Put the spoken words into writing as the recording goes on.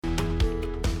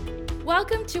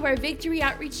Welcome to our Victory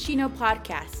Outreach Chino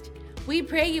podcast. We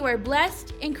pray you are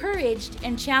blessed, encouraged,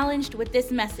 and challenged with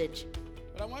this message.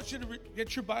 But I want you to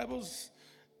get your Bibles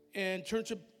and turn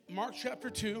to Mark chapter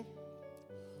 2.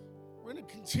 We're going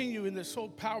to continue in this whole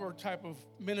power type of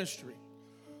ministry.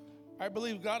 I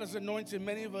believe God has anointed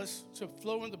many of us to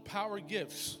flow in the power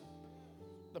gifts,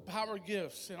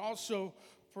 and also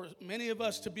for many of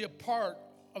us to be a part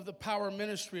of the power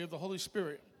ministry of the Holy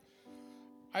Spirit.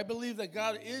 I believe that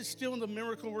God is still in the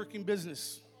miracle working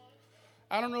business.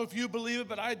 I don't know if you believe it,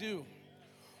 but I do.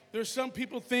 There's some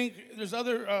people think there's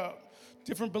other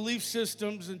different belief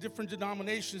systems and different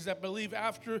denominations that believe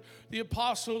after the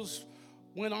apostles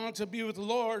went on to be with the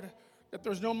Lord that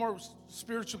there's no more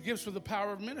spiritual gifts for the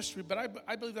power of ministry. But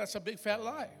I believe that's a big fat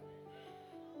lie.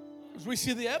 Because we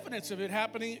see the evidence of it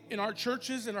happening in our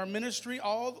churches and our ministry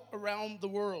all around the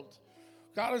world.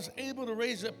 God is able to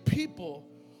raise up people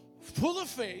full of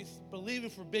faith, believing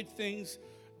for big things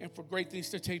and for great things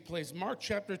to take place. Mark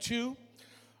chapter 2,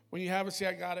 when you have it, say,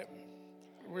 I got it.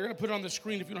 We're going to put it on the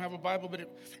screen if you don't have a Bible, but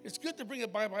it's good to bring a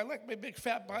Bible. I like my big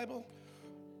fat Bible.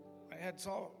 I had it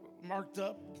all marked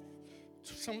up.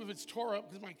 Some of it's tore up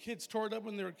because my kids tore it up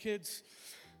when they were kids.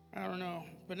 I don't know.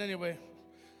 But anyway,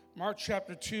 Mark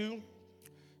chapter 2,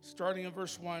 starting in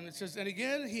verse 1. It says, And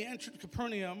again he entered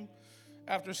Capernaum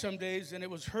after some days, and it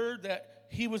was heard that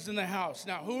he was in the house.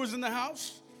 Now, who was in the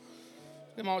house?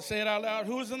 Come on, say it out loud.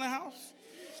 Who was in the house?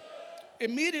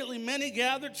 Immediately many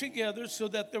gathered together so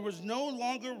that there was no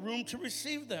longer room to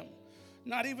receive them,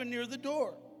 not even near the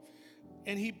door.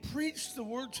 And he preached the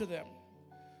word to them.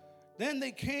 Then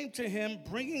they came to him,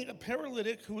 bringing a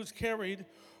paralytic who was carried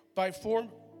by four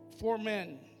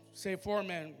men. Say 4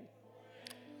 men.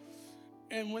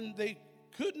 And when they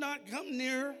could not come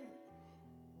near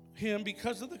him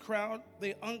because of the crowd,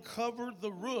 they uncovered the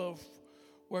roof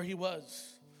where he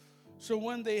was. So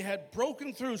when they had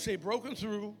broken through, say broken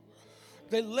through,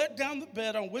 they let down the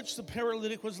bed on which the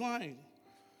paralytic was lying.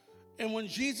 And when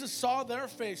Jesus saw their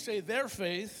faith, say their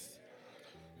faith,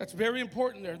 that's very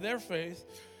important there, their faith,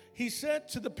 he said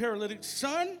to the paralytic,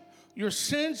 Son, your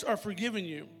sins are forgiven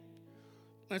you.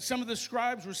 And some of the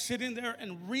scribes were sitting there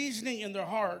and reasoning in their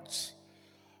hearts,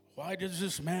 why does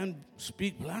this man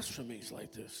speak blasphemies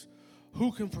like this?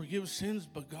 Who can forgive sins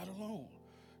but God alone?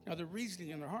 Now they're reasoning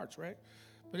in their hearts, right?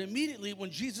 But immediately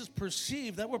when Jesus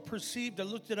perceived, that word perceived, I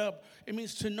looked it up, it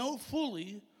means to know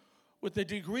fully with a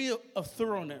degree of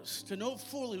thoroughness, to know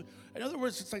fully. In other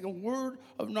words, it's like a word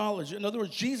of knowledge. In other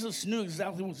words, Jesus knew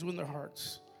exactly what was in their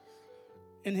hearts.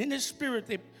 And in his spirit,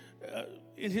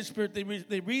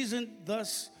 they reasoned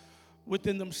thus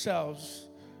within themselves.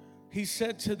 He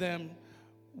said to them,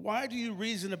 why do you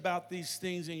reason about these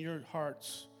things in your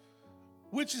hearts?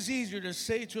 Which is easier, to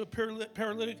say to a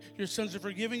paralytic, your sins are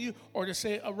forgiven you, or to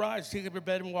say, arise, take up your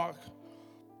bed and walk?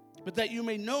 But that you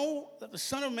may know that the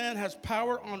Son of Man has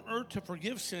power on earth to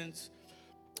forgive sins,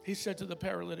 he said to the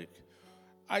paralytic,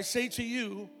 I say to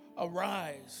you,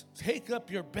 arise, take up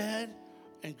your bed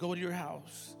and go to your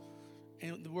house.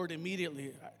 And the word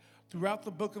immediately, throughout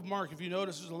the book of Mark, if you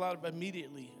notice, there's a lot of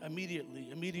immediately.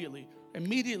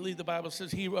 Immediately, the Bible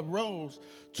says he arose,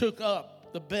 took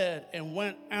up the bed, and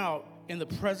went out in the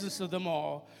presence of them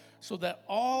all, so that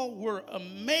all were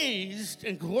amazed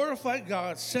and glorified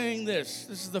God, saying this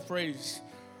is the phrase,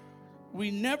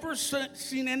 we never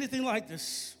seen anything like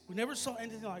this. We never saw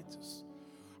anything like this.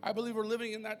 I believe we're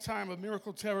living in that time of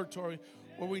miracle territory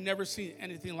where we never seen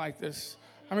anything like this.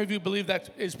 How many of you believe that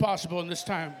is possible in this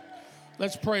time?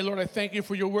 Let's pray. Lord, I thank you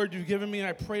for your word you've given me, and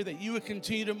I pray that you would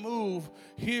continue to move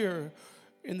here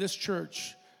in this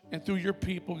church and through your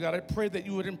people. God, I pray that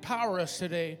you would empower us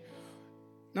today,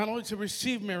 not only to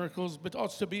receive miracles, but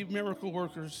also to be miracle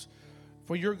workers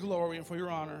for your glory and for your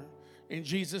honor. In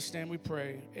Jesus' name we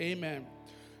pray. Amen.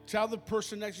 Tell the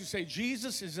person next to you, say,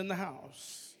 Jesus is in the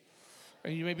house.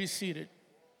 And you may be seated.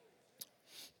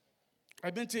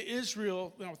 I've been to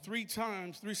Israel 3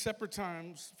 separate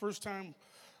times. First time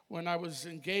when I was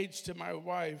engaged to my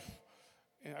wife,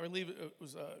 and I believe it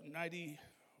was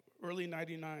early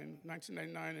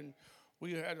 1999, and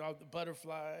we had all the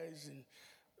butterflies, and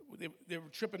they were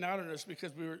tripping out on us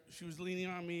because she was leaning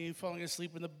on me, falling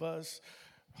asleep in the bus,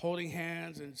 holding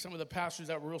hands, and some of the pastors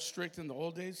that were real strict in the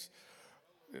old days,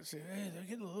 they said, hey, they're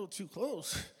getting a little too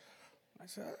close. I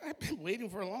said, I've been waiting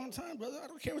for a long time, brother. I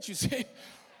don't care what you say.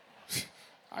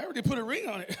 I already put a ring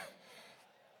on it.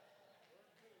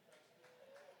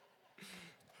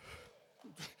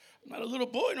 I'm not a little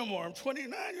boy no more. I'm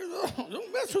 29 years old.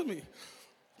 Don't mess with me.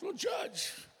 Don't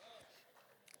judge.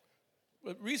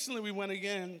 But recently we went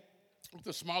again with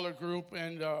a smaller group,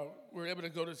 and we were able to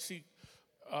go to see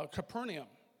Capernaum.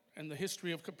 and the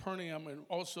history of Capernaum, and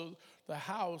also the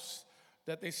house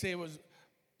that they say was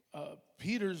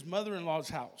Peter's mother-in-law's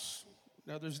house.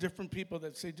 Now, there's different people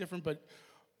that say different, but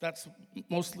that's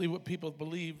mostly what people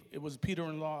believe. It was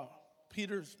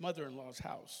Peter's mother-in-law's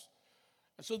house.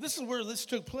 And so this is where this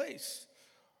took place.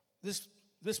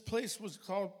 This place was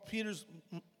called Peter's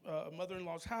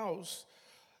mother-in-law's house.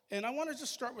 And I want to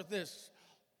just start with this.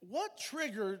 What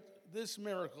triggered this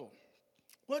miracle?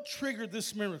 What triggered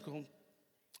this miracle?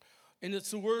 And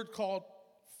it's a word called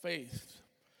faith.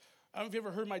 I don't know if you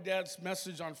ever heard my dad's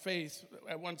message on faith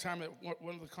at one time at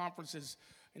one of the conferences,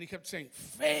 and he kept saying,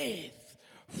 faith,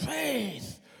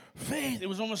 faith, faith. It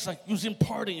was almost like he was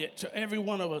imparting it to every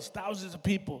one of us, thousands of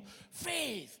people.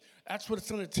 Faith. That's what it's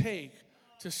going to take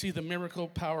to see the miracle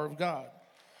power of God.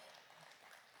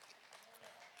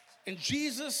 And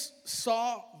Jesus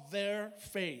saw their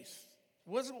faith. It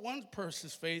wasn't one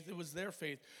person's faith, it was their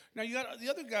faith. Now you got the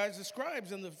other guys, the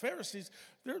scribes and the Pharisees,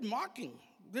 they're mocking.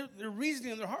 They're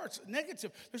reasoning in their hearts,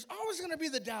 negative. There's always going to be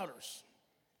the doubters.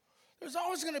 There's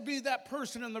always going to be that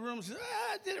person in the room who says,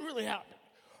 it didn't really happen.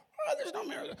 Oh, there's no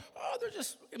miracle. Oh, they're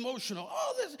just emotional.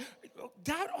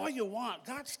 Doubt all you want.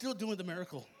 God's still doing the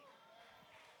miracle.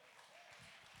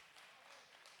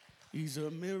 He's a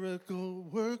miracle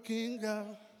working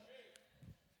God.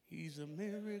 He's a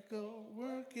miracle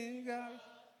working God.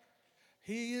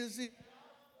 He is it.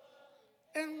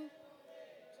 And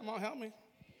come on, help me.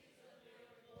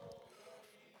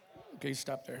 Okay,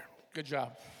 stop there. Good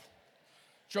job.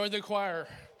 Join the choir.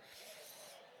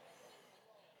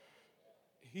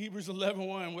 Hebrews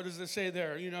 11:1. What does it say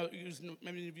there? You know,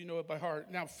 many of you know it by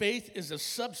heart. Now, faith is a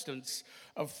substance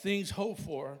of things hoped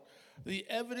for, the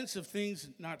evidence of things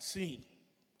not seen.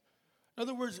 In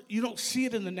other words, you don't see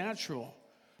it in the natural,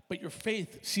 but your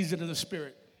faith sees it in the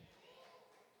spirit.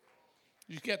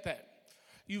 You get that?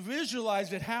 You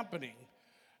visualize it happening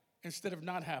instead of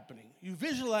not happening. You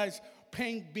visualize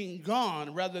pain being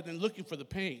gone rather than looking for the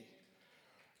pain.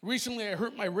 Recently, I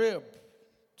hurt my rib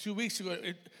 2 weeks ago,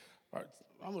 or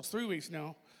almost 3 weeks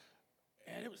now,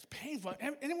 and it was painful.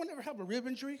 Anyone ever have a rib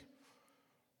injury?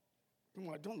 Come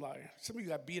on, don't lie. Some of you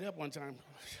got beat up one time.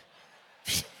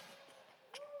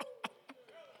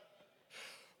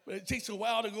 But it takes a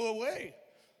while to go away.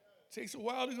 It takes a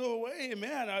while to go away. And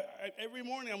man, every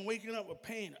morning I'm waking up with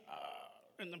pain.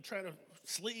 And I'm trying to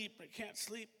sleep. I can't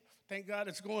sleep. Thank God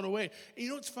it's going away. And you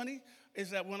know what's funny? Is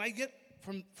that when I get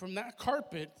from that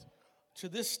carpet to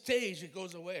this stage, it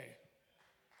goes away.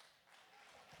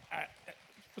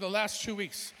 For the last 2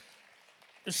 weeks.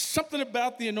 There's something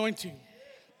about the anointing.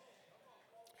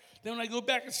 Then when I go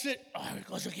back and sit, it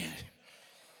goes again.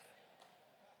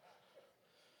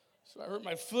 So I hurt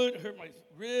my foot, hurt my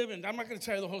rib, and I'm not going to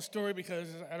tell you the whole story because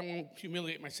I don't want to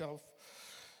humiliate myself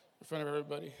in front of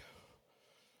everybody.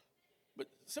 But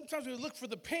sometimes we look for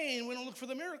the pain, we don't look for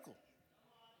the miracle.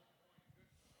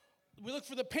 We look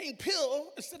for the pain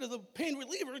pill instead of the pain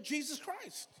reliever, Jesus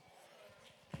Christ.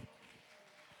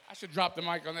 I should drop the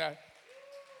mic on that.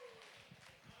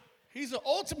 He's the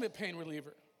ultimate pain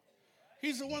reliever.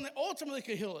 He's the one that ultimately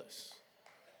can heal us.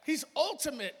 He's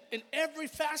ultimate in every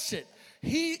facet.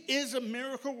 He is a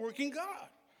miracle-working God.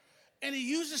 And he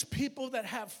uses people that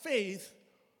have faith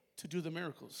to do the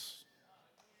miracles.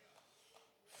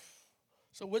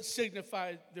 So what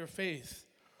signified their faith?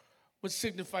 What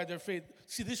signified their faith?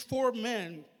 See, these 4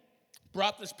 men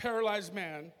brought this paralyzed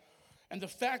man, and the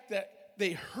fact that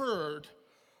they heard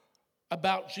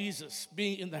about Jesus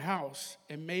being in the house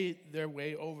and made their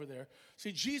way over there.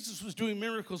 See, Jesus was doing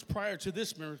miracles prior to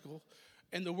this miracle,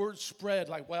 and the word spread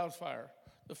like wildfire.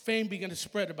 The fame began to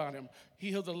spread about him. He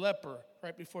healed a leper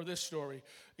right before this story.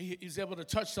 He's able to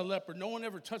touch the leper. No one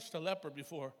ever touched a leper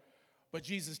before, but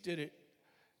Jesus did it.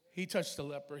 He touched the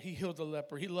leper. He healed the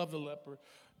leper. He loved the leper.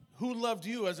 Who loved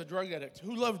you as a drug addict?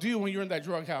 Who loved you when you were in that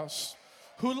drug house?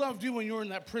 Who loved you when you were in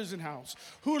that prison house?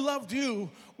 Who loved you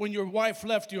when your wife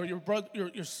left you or your brother,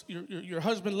 your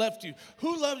husband left you?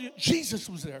 Who loved you? Jesus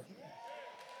was there.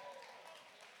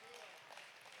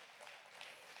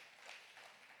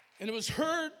 And it was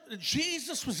heard that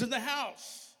Jesus was in the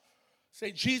house.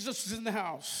 Say, Jesus was in the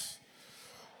house.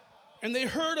 And they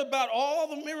heard about all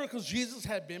the miracles Jesus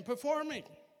had been performing.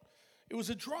 It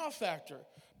was a draw factor.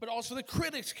 But also the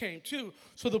critics came too.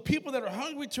 So the people that are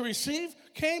hungry to receive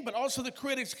came, but also the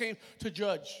critics came to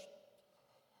judge.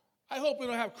 I hope we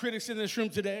don't have critics in this room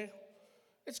today.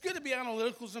 It's good to be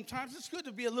analytical sometimes. It's good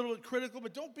to be a little bit critical,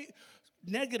 but don't be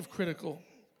negative critical.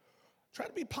 Try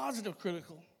to be positive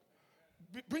critical.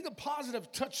 Bring a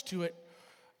positive touch to it.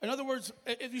 In other words,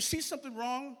 if you see something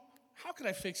wrong, how can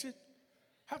I fix it?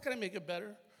 How can I make it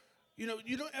better? You know,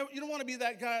 you don't want to be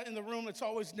that guy in the room that's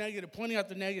always negative, pointing out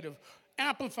the negative,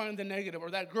 amplifying the negative, or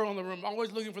that girl in the room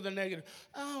always looking for the negative.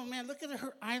 Oh, man, look at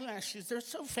her eyelashes. They're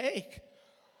so fake.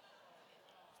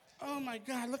 Oh, my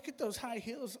God, look at those high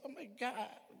heels. Oh, my God.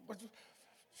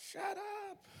 Shut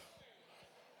up.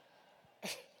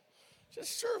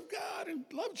 Just serve God and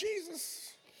love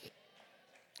Jesus.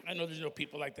 I know there's no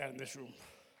people like that in this room.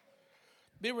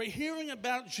 They were hearing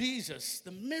about Jesus, the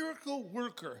miracle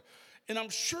worker, and I'm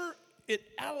sure it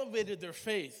elevated their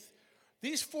faith.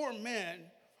 These 4 men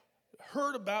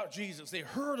heard about Jesus. They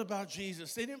heard about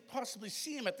Jesus. They didn't possibly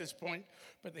see him at this point,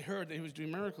 but they heard that he was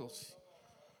doing miracles.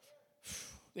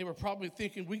 They were probably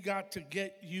thinking, we got to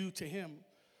get you to him,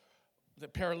 the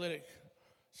paralytic.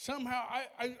 Somehow,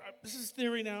 this is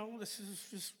theory now. This is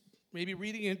just maybe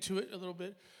reading into it a little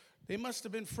bit. They must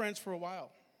have been friends for a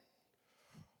while.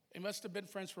 They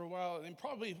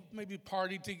probably maybe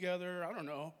partied together. I don't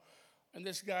know. And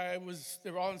this guy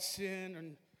they were all in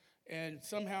sin, and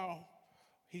somehow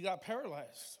he got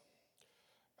paralyzed.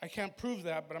 I can't prove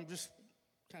that, but I'm just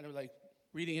kind of like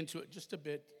reading into it just a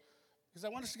bit, because I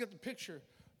want us to get the picture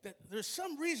that there's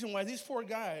some reason why these 4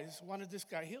 guys wanted this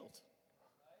guy healed.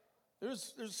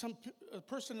 There's a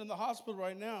person in the hospital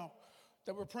right now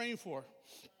that we're praying for.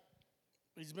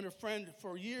 He's been a friend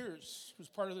for years. He was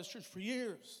part of this church for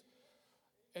years.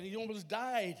 And he almost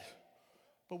died.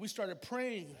 But we started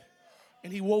praying,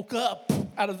 and he woke up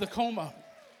out of the coma.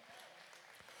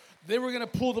 They were going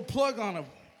to pull the plug on him.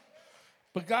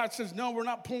 But God says, no, we're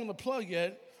not pulling the plug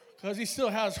yet, because he still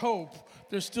has hope.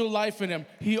 There's still life in him.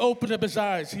 He opened up his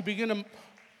eyes. He began to,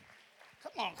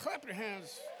 come on, clap your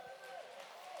hands.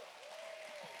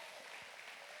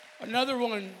 Another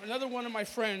one of my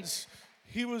friends,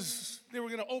 they were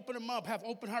going to open him up, have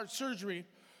open heart surgery,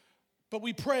 but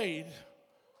we prayed,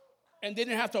 and they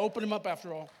didn't have to open him up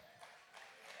after all.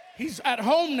 He's at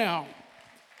home now.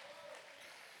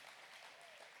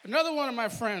 Another one of my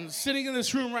friends, sitting in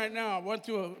this room right now, went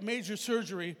through a major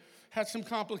surgery, had some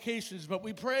complications, but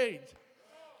we prayed.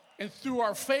 And through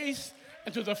our faith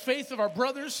and through the faith of our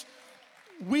brothers,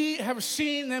 we have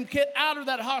seen them get out of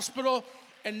that hospital,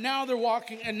 and now they're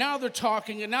walking, and now they're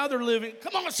talking, and now they're living.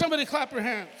 Come on, somebody clap your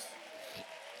hands.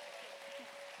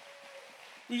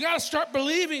 We got to start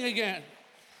believing again.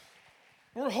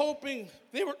 We're hoping,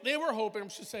 they were hoping, I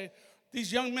should say,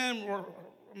 these young men were,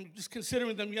 I'm just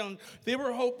considering them young, they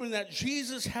were hoping that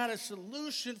Jesus had a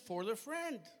solution for their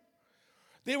friend.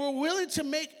 They were willing to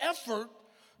make effort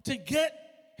to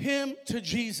get him to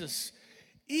Jesus,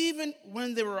 even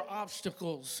when there were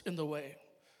obstacles in the way.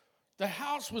 The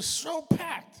house was so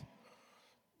packed,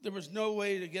 there was no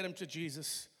way to get him to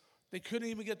Jesus. They couldn't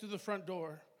even get through the front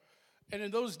door. And in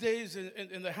those days,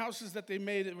 in the houses that they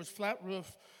made, it was flat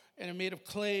roof, and it made of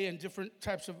clay and different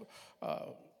types of,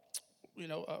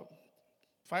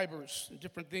 fibers and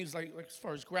different things like as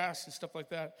far as grass and stuff like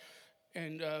that.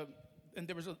 And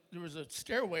there was a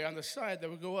stairway on the side that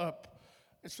would go up.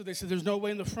 And so they said, there's no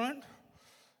way in the front,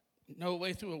 no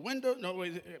way through a window, no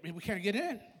way, we can't get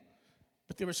in.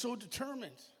 But they were so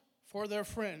determined for their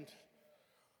friend.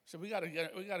 So we got to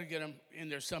get him in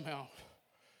there somehow.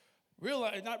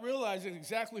 Not realizing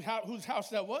exactly whose house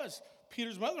that was.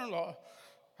 Peter's mother-in-law.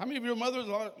 How many of your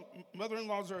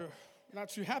mother-in-laws are not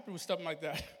too happy with stuff like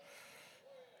that?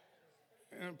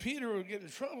 And Peter would get in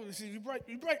trouble. He said, you brought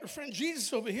your friend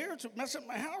Jesus over here to mess up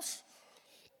my house?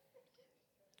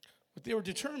 But they were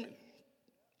determined.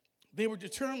 They were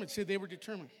determined.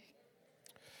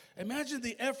 Imagine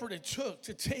the effort it took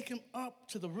to take him up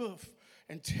to the roof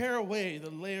and tear away the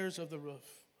layers of the roof.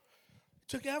 It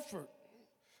took effort.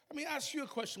 Let me ask you a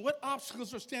question. What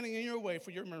obstacles are standing in your way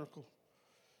for your miracle?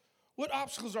 What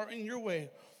obstacles are in your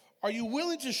way? Are you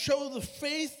willing to show the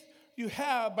faith you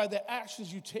have by the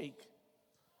actions you take?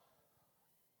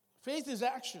 Faith is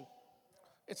action.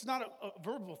 It's not a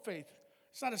verbal faith.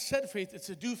 It's not a said faith. It's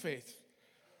a do faith.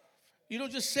 You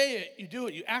don't just say it. You do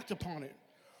it. You act upon it.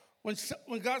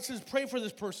 When God says pray for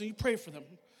this person, you pray for them.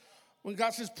 When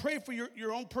God says pray for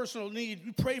your own personal need,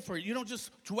 you pray for it. You don't just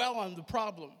dwell on the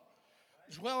problem.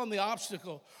 Dwell on the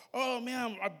obstacle. Oh,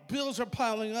 man, our bills are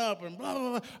piling up and blah, blah,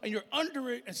 blah. And you're under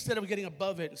it instead of getting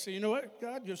above it and say, you know what,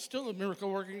 God, you're still a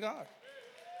miracle-working God.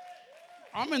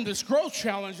 I'm in this growth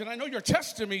challenge, and I know you're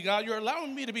testing me, God. You're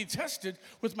allowing me to be tested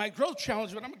with my growth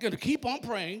challenge, but I'm going to keep on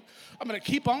praying. I'm going to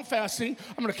keep on fasting.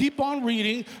 I'm going to keep on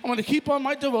reading. I'm going to keep on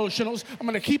my devotionals. I'm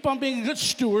going to keep on being a good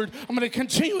steward. I'm going to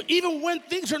continue. Even when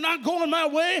things are not going my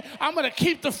way, I'm going to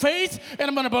keep the faith, and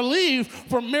I'm going to believe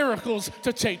for miracles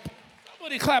to take.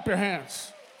 Somebody clap your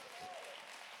hands.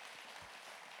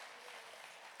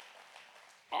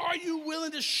 Are you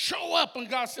willing to show up when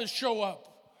God says show up?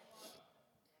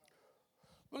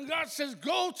 When God says,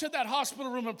 go to that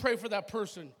hospital room and pray for that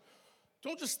person,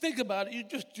 don't just think about it, you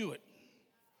just do it.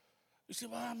 You say,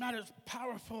 well, I'm not as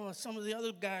powerful as some of the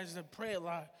other guys that pray a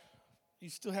lot. You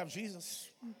still have Jesus.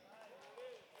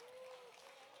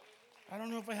 I don't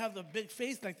know if I have the big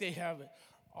faith like they have it.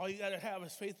 All you got to have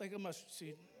is faith like a mustard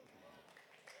seed.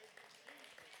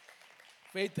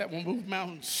 Faith that will move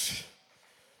mountains.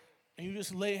 And you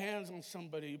just lay hands on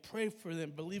somebody. You pray for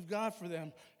them. Believe God for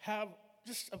them. Have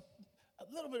just a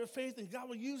little bit of faith, and God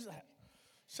will use that.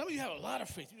 Some of you have a lot of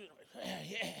faith. You're like,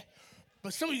 yeah.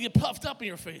 But some of you get puffed up in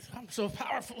your faith. I'm so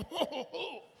powerful.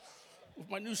 With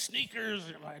my new sneakers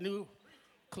and my new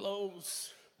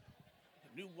clothes,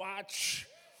 new watch.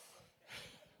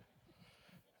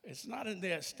 It's not in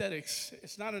the aesthetics.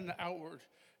 It's not in the outward.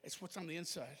 It's what's on the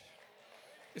inside.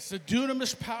 It's the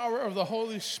dunamis power of the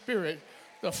Holy Spirit,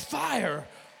 the fire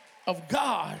of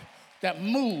God that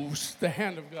moves the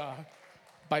hand of God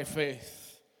by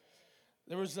faith.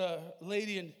 There was a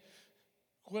lady in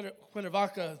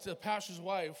Cuernavaca, the pastor's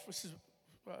wife. This is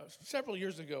several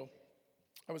years ago.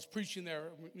 I was preaching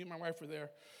there. Me and my wife were there.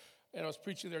 And I was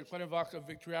preaching there in Cuernavaca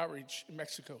Victory Outreach in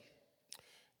Mexico.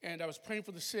 And I was praying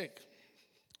for the sick.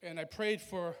 And I prayed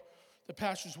for the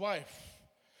pastor's wife.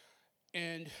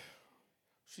 And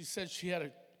she said she had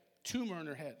a tumor in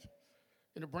her head,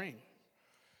 in her brain.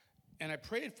 And I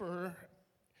prayed for her.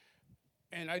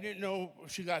 And I didn't know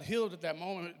if she got healed at that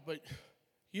moment. But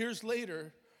years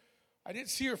later, I didn't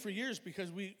see her for years because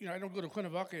I don't go to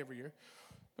Cuernavaca every year.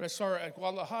 But I saw her at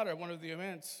Guadalajara at one of the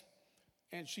events.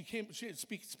 And she didn't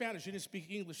speak Spanish. She didn't speak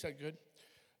English that good.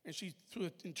 And through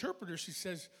an interpreter, she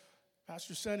says,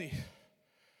 Pastor Sonny,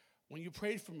 when you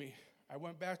prayed for me, I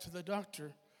went back to the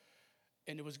doctor,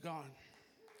 and it was gone.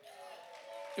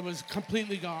 It was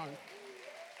completely gone.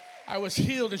 I was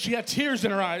healed, and she had tears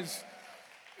in her eyes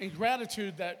in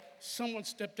gratitude that someone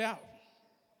stepped out.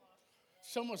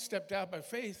 Someone stepped out by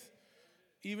faith,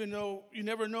 even though you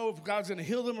never know if God's going to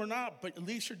heal them or not, but at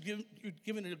least you're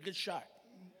giving it a good shot.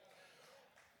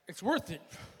 It's worth it.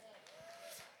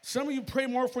 Some of you pray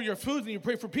more for your food than you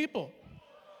pray for people.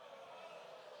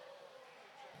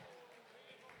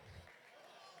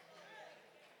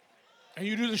 And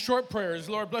you do the short prayers.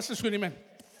 Lord, bless this sweetie man.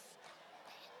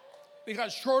 They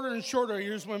got shorter and shorter.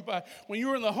 Years went by. When you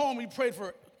were in the home, you prayed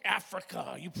for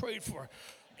Africa. You prayed for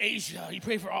Asia. You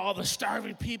prayed for all the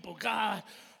starving people. God.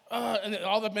 And then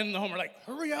all the men in the home are like,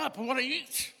 hurry up, I want to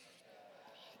eat.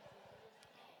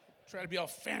 Try to be all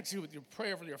fancy with your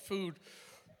prayer for your food.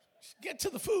 Just get to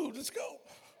the food. Let's go.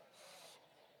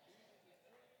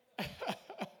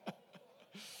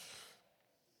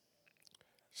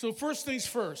 So first things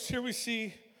first. Here we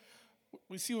see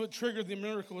what triggered the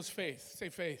miracle was faith. Say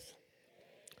faith.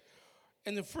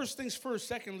 And the first things first,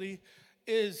 secondly,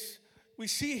 is we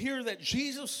see here that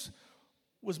Jesus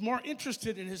was more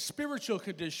interested in his spiritual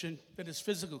condition than his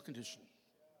physical condition.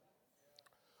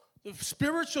 The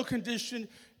spiritual condition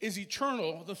is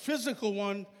eternal. The physical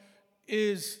one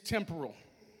is temporal.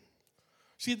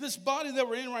 See, this body that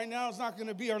we're in right now is not going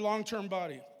to be our long-term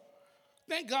body.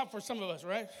 Thank God for some of us,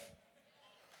 right?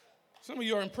 Some of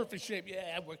you are in perfect shape.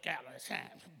 Yeah, I work out all the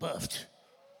time, buffed.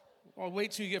 Well,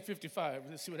 wait till you get 55.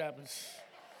 Let's see what happens.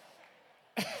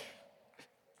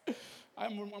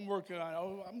 I'm working on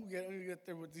it. I'm going to get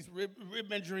there with these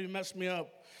rib injury messed me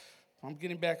up. I'm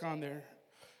getting back on there.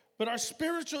 But our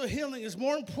spiritual healing is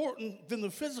more important than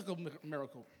the physical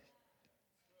miracle.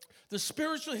 The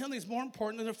spiritual healing is more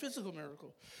important than the physical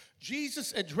miracle.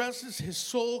 Jesus addresses his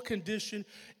soul condition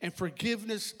and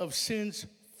forgiveness of sins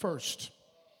first.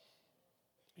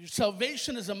 Your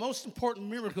salvation is the most important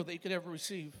miracle that you could ever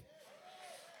receive.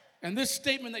 And this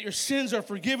statement that your sins are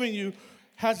forgiven you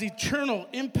has eternal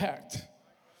impact.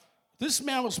 This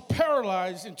man was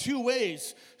paralyzed in two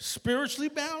ways: spiritually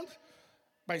bound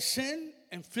by sin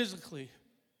and physically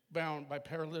bound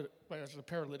as a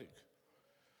paralytic.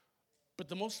 But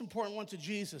the most important one to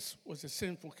Jesus was a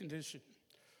sinful condition.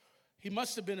 He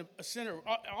must have been a sinner.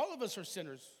 All of us are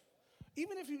sinners.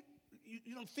 Even if you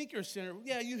don't think you're a sinner,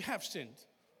 yeah, you have sinned.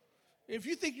 If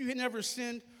you think you had never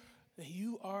sinned, then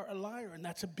you are a liar, and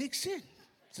that's a big sin.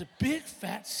 It's a big,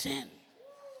 fat sin.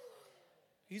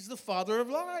 He's the father of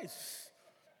lies.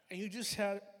 And you just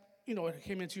had, what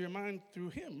came into your mind through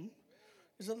him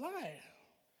is a lie.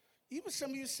 Even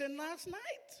some of you sinned last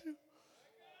night.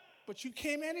 But you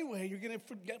came anyway. You're going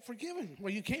to get forgiven.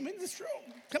 Well, you came in this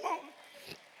room. Come on.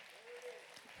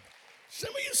 Some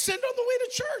of you sinned on the way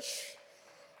to church.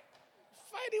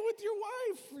 Fighting with your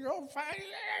wife. You're all fighting.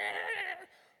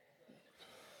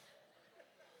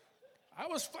 I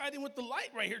was fighting with the light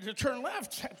right here to turn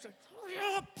left. I was like,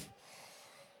 hurry up.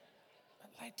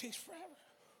 That light takes forever.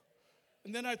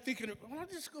 And then I'm thinking, why don't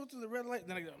I just go through the red light? And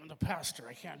then I go, I'm the pastor.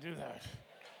 I can't do that.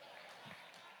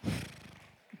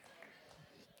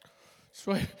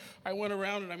 So I went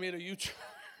around and I made a U-turn.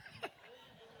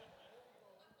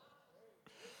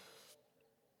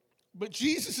 But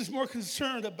Jesus is more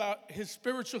concerned about his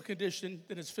spiritual condition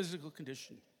than his physical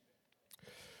condition.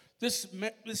 This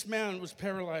man was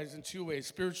paralyzed in two ways,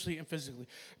 spiritually and physically.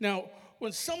 Now,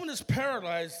 when someone is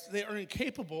paralyzed, they are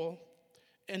incapable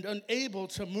and unable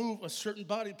to move a certain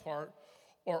body part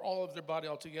or all of their body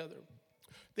altogether.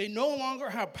 They no longer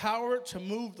have power to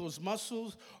move those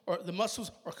muscles or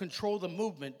control the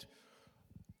movement.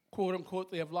 Quote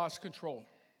unquote, they have lost control.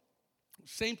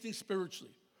 Same thing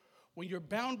spiritually. When you're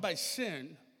bound by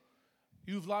sin,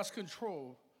 you've lost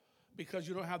control because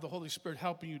you don't have the Holy Spirit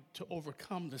helping you to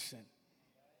overcome the sin.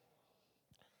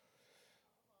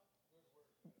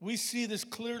 We see this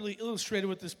clearly illustrated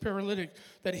with this paralytic,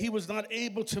 that he was not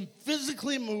able to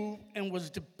physically move and was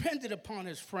dependent upon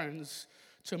his friends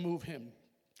to move him.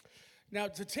 Now,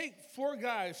 to take 4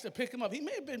 guys to pick him up, he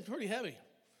may have been pretty heavy.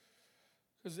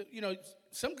 Because,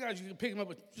 some guys you can pick him up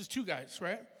with just 2 guys,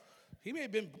 right? He may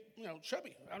have been,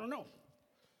 chubby. I don't know.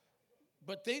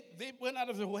 But they went out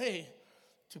of their way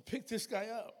to pick this guy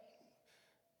up.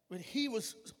 But he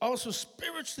was also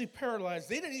spiritually paralyzed.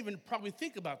 They didn't even probably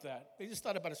think about that. They just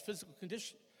thought about his physical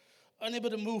condition. Unable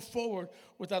to move forward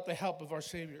without the help of our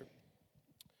Savior.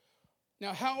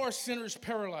 Now, how are sinners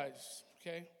paralyzed?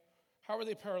 Okay? How are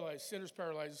they paralyzed? Sinners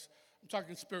paralyzed. I'm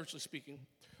talking spiritually speaking.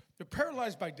 They're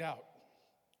paralyzed by doubt.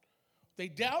 They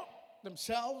doubt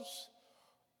themselves.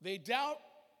 They doubt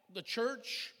the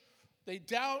church. They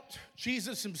doubt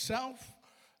Jesus himself.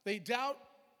 They doubt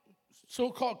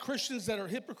so-called Christians that are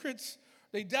hypocrites.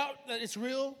 They doubt that it's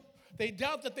real. They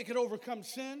doubt that they could overcome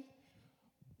sin.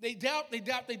 They doubt.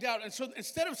 And so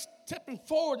instead of stepping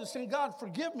forward and saying, God,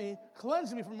 forgive me,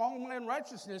 cleanse me from all my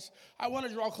unrighteousness, I want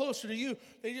to draw closer to you,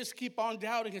 they just keep on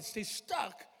doubting and stay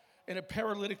stuck in a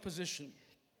paralytic position,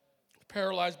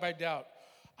 paralyzed by doubt.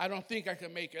 I don't think I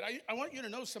can make it. I want you to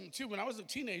know something, too. When I was a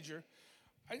teenager,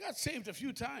 I got saved a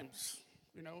few times.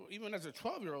 Even as a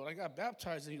 12-year-old, I got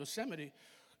baptized in Yosemite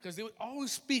because they would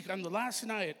always speak on the last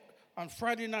night, on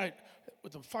Friday night,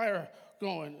 with the fire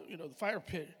going, the fire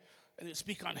pit. And they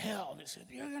speak on hell. They said,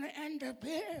 you're going to end up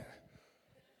here,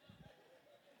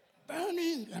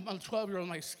 burning. And I'm a 12-year-old, I'm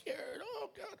like scared. Oh,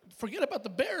 God, forget about the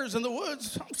bears in the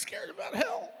woods. I'm scared about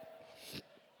hell.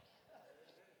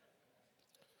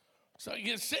 So I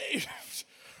get saved.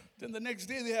 Then the next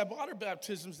day they have water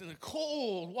baptisms in the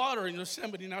cold water in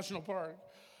Yosemite National Park.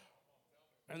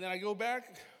 And then I go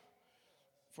back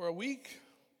for a week,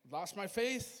 lost my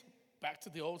faith, back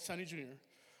to the old Sonny Jr.,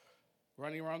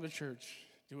 running around the church,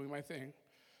 doing my thing.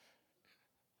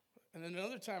 And then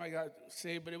another time I got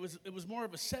saved, but it was more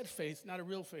of a said faith, not a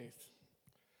real faith.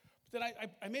 But then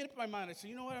I made up my mind. I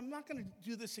said, you know what? I'm not going to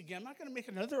do this again. I'm not going to make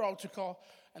another altar call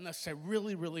unless I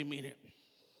really, really mean it.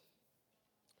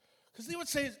 Because they would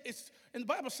say, and the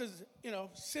Bible says,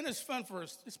 sin is fun for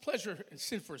us. It's pleasure and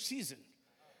sin for a season.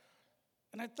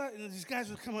 And I thought, these guys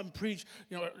would come up and preach,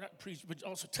 not preach, but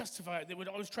also testify. They would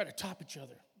always try to top each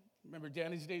other. Remember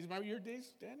Danny's days? Remember your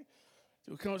days, Danny?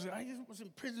 They would come and say, I was in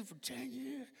prison for 10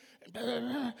 years, and blah, blah,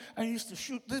 blah. I used to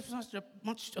shoot this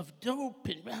much of dope,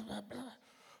 and blah, blah, blah.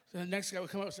 Then the next guy would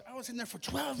come up and say, I was in there for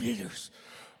 12 years,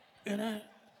 and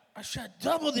I shot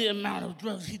double the amount of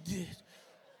drugs he did.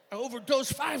 I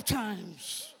overdosed 5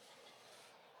 times.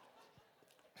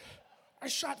 I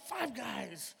shot 5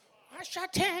 guys. I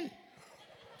shot 10.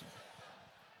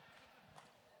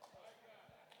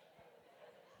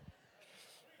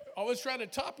 Always trying to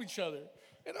top each other.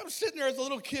 And I'm sitting there as a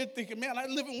little kid thinking, man, I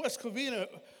live in West Covina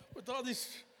with all these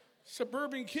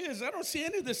suburban kids. I don't see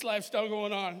any of this lifestyle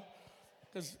going on.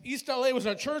 Because East LA was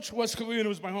our church, West Covina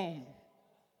was my home.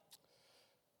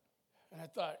 And I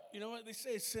thought, you know what? They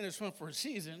say sin is fun for a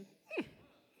season. I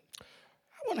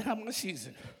want to have my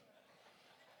season.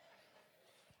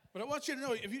 But I want you to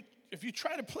know, if you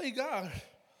try to play God,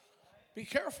 be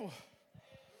careful.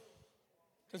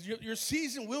 Because your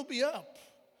season will be up.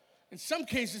 In some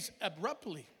cases,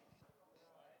 abruptly.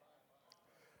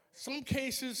 Some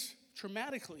cases,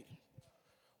 traumatically.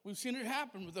 We've seen it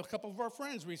happen with a couple of our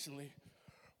friends recently.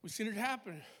 We've seen it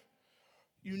happen.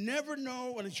 You never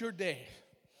know when it's your day.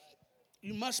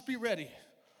 You must be ready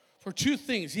for 2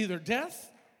 things, either death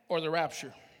or the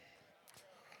rapture.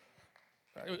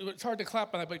 It's hard to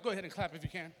clap on that, but go ahead and clap if you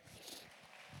can.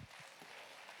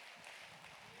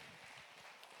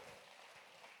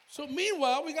 So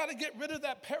meanwhile, we got to get rid of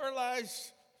that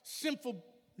paralyzed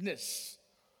sinfulness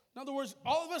In other words,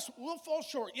 all of us will fall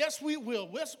short. Yes, we will.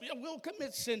 Yes, we'll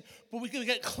commit sin, but we can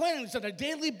get cleansed on a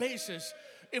daily basis.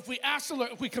 If we ask the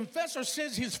Lord, if we confess our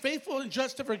sins, He's faithful and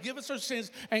just to forgive us our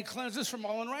sins and cleanse us from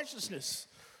all unrighteousness.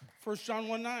 1 John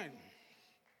 1:9.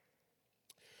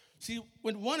 See,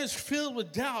 when one is filled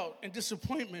with doubt and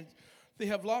disappointment, they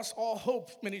have lost all hope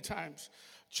many times.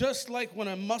 Just like when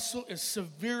a muscle is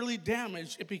severely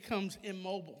damaged, it becomes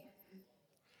immobile.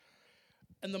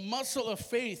 And the muscle of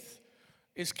faith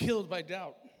is killed by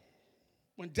doubt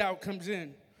when doubt comes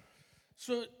in.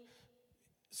 So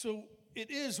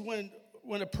it is when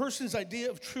a person's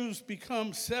idea of truth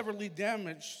becomes severely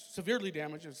damaged,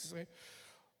 I should say,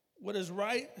 what is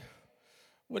right,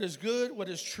 what is good, what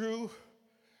is true,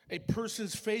 a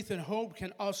person's faith and hope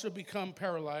can also become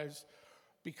paralyzed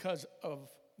because of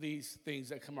these things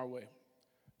that come our way.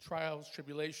 Trials,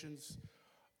 tribulations,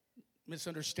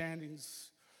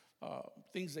 misunderstandings,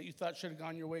 things that you thought should have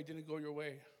gone your way didn't go your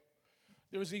way.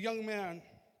 There was a young man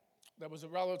that was a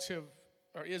relative,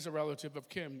 or is a relative of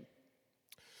Kim.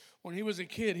 When he was a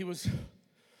kid, he was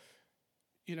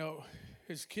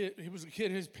a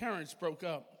kid, his parents broke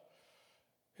up.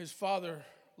 His father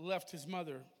left his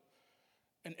mother.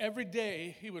 And every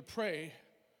day he would pray,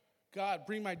 God,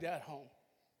 bring my dad home.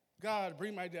 God,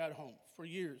 bring my dad home, for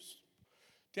years.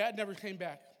 Dad never came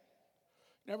back.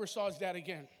 Never saw his dad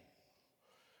again.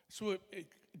 So it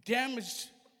damaged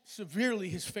severely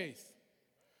his faith.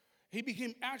 He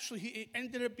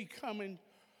ended up becoming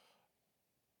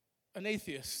an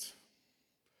atheist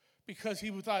because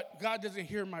he thought, God doesn't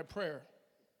hear my prayer.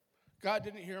 God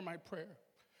didn't hear my prayer.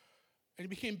 And he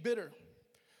became bitter.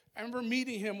 I remember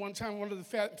meeting him one time at one of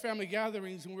the family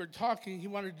gatherings, and we were talking. He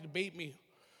wanted to debate me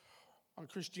on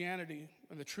Christianity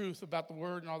and the truth about the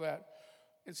word and all that.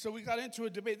 And so we got into a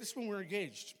debate. This is when we were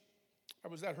engaged. I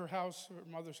was at her house, her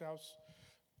mother's house,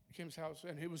 Kim's house,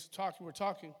 and we're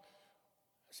talking. I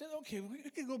said, okay, we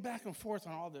could go back and forth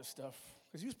on all this stuff,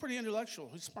 because he was pretty intellectual.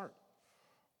 He's smart,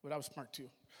 but I was smart too.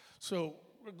 So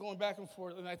we're going back and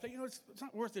forth, and I think, it's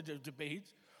not worth the debate.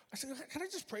 I said, can I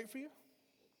just pray for you?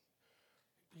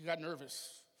 He got nervous.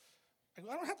 I go,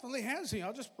 I don't have to lay hands on you.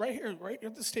 I'll just, right here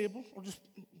at this table, I'll just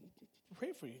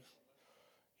pray for you.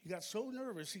 He got so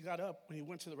nervous, he got up when he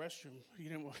went to the restroom. He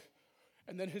didn't want,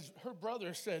 and then her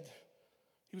brother said,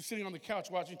 he was sitting on the couch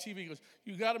watching TV. He goes,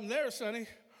 you got him there, Sonny.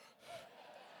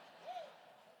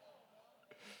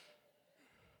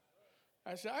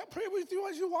 I said, I pray with you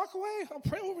as you walk away. I'll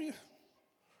pray over you.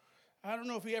 I don't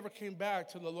know if he ever came back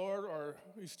to the Lord or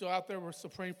he's still out there. We're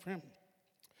still praying for him.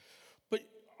 But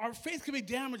our faith can be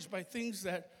damaged by things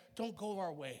that don't go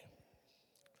our way.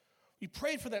 You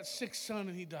prayed for that sick son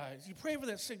and he dies. You pray for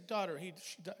that sick daughter,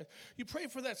 she died. You pray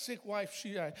for that sick wife,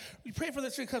 she died. You pray for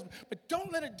that sick husband. But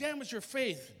don't let it damage your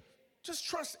faith. Just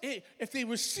trust it. If they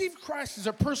receive Christ as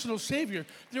their personal Savior,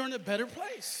 they're in a better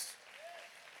place.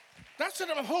 That's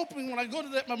what I'm hoping when I go to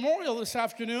that memorial this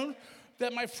afternoon,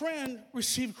 that my friend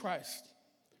received Christ.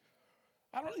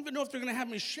 I don't even know if they're going to have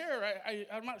me share.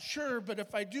 I'm not sure, but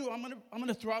if I do, I'm going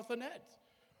to throw out the net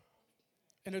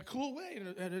in a cool way,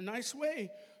 in a nice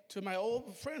way, to my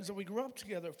old friends that we grew up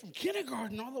together from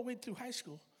kindergarten all the way through high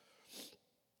school.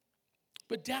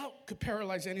 But doubt could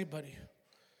paralyze anybody.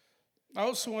 I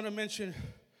also want to mention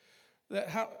that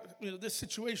how, this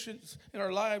situations in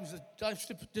our lives,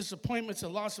 the disappointments, the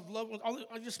loss of loved ones,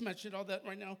 I just mentioned all that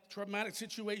right now. Traumatic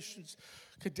situations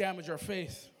could damage our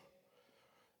faith.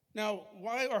 Now,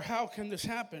 why or how can this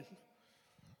happen?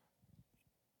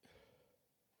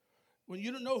 When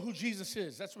you don't know who Jesus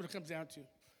is, that's what it comes down to.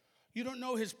 You don't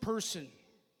know his person,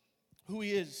 who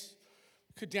he is,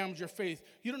 could damage your faith.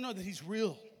 You don't know that he's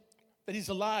real, that he's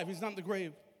alive, he's not in the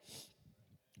grave,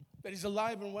 that he's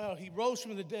alive and well. He rose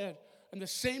from the dead, and the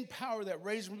same power that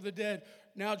raised him from the dead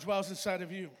now dwells inside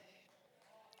of you.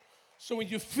 So when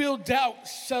you feel doubt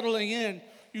settling in,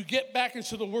 you get back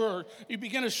into the Word. You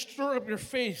begin to stir up your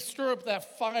faith, stir up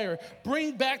that fire,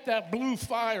 bring back that blue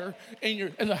fire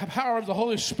in the power of the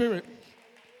Holy Spirit.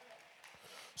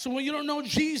 So when you don't know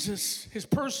Jesus, his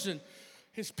person,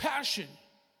 his passion,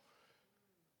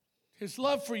 his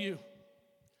love for you,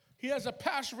 he has a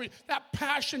passion for you. That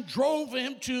passion drove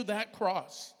him to that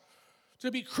cross, to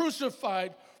be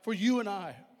crucified for you and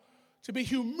I, to be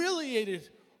humiliated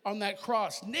on that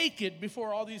cross, naked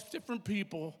before all these different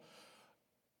people.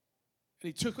 And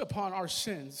he took upon our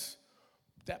sins.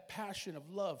 That passion of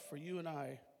love for you and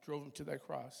I drove him to that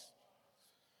cross.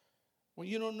 When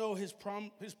you don't know his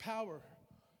power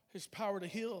to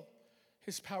heal,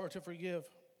 his power to forgive,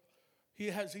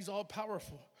 he's all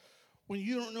powerful. When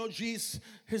you don't know Jesus,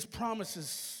 his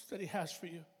promises that he has for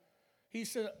you. He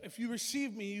said, if you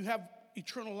receive me, you have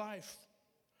eternal life.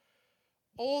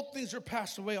 Old things are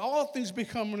passed away. All things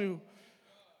become new.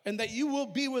 And that you will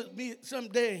be with me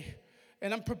someday.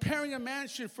 And I'm preparing a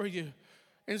mansion for you.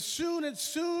 And soon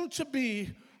to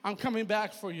be, I'm coming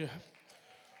back for you.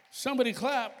 Somebody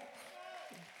clap.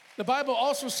 The Bible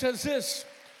also says this,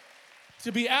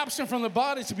 to be absent from the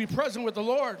body, to be present with the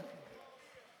Lord.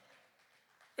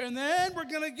 And then we're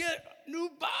going to get new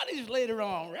bodies later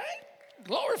on, right?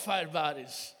 Glorified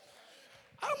bodies.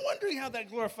 I'm wondering how that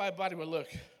glorified body would look.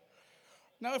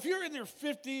 Now, if you're in your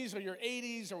 50s or your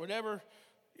 80s or whatever,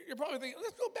 you're probably thinking,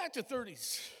 let's go back to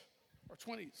 30s or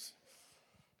 20s.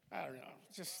 I don't know.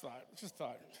 Just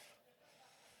thought.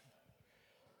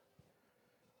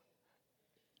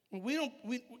 We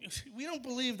don't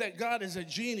believe that God is a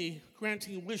genie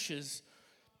granting wishes.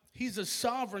 He's a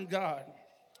sovereign God.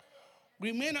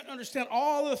 We may not understand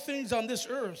all the things on this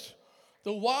earth,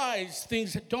 the wise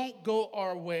things that don't go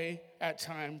our way at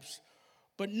times.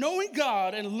 But knowing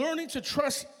God and learning to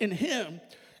trust in Him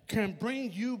can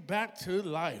bring you back to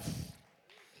life.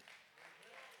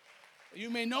 You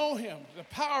may know Him, the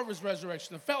power of His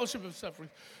resurrection, the fellowship of suffering.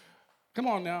 Come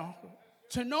on now.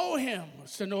 To know Him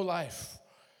is to know life.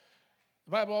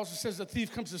 The Bible also says the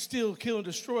thief comes to steal, kill, and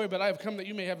destroy, but I have come that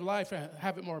you may have life and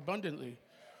have it more abundantly.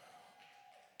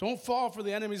 Don't fall for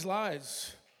the enemy's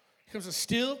lies. He comes to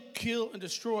steal, kill, and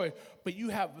destroy, but you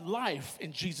have life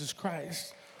in Jesus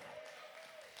Christ.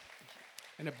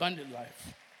 An abundant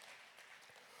life.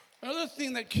 Another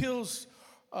thing that kills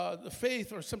the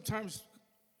faith, or sometimes,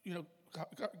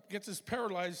 gets us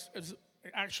paralyzed, is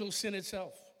actual sin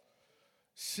itself.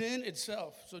 Sin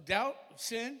itself. So doubt,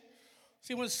 sin.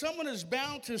 See, when someone is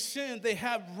bound to sin, they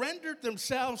have rendered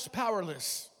themselves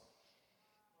powerless.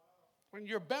 When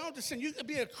you're bound to sin, you could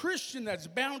be a Christian that's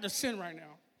bound to sin right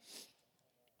now.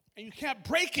 And you can't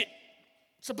break it.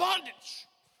 It's a bondage.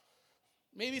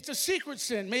 Maybe it's a secret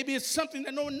sin. Maybe it's something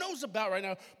that no one knows about right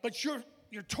now. But you're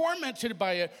tormented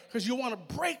by it because you want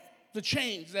to break the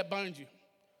chains that bind you.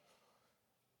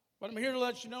 But I'm here to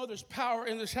let you know there's power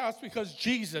in this house because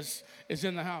Jesus is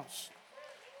in the house.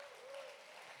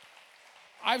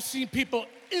 I've seen people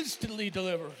instantly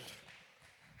delivered.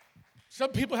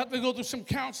 Some people have to go through some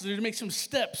counseling to make some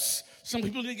steps. Some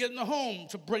people need to get in the home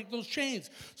to break those chains.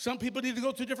 Some people need to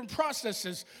go through different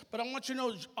processes. But I want you to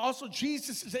know also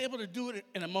Jesus is able to do it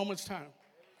in a moment's time.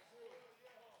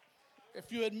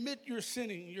 If you admit you're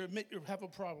sinning, you admit you have a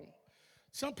problem.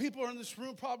 Some people are in this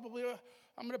room probably,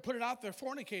 I'm going to put it out there,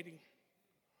 fornicating.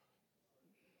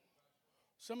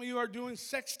 Some of you are doing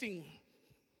sexting.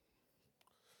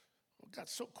 It got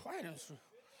so quiet.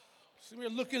 Some of you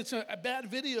are looking at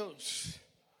bad videos.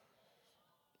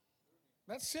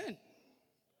 That's sin.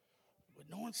 But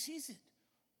no one sees it.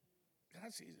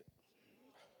 God sees it.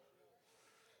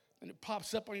 And it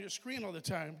pops up on your screen all the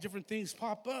time. Different things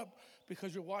pop up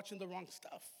because you're watching the wrong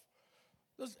stuff.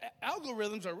 Those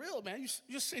algorithms are real, man. You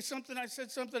just say something. I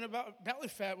said something about belly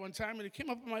fat one time, and it came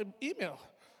up in my email.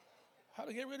 How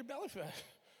to get rid of belly fat.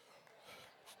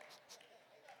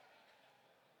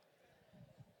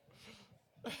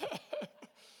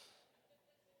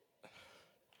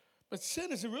 But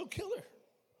sin is a real killer.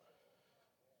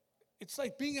 It's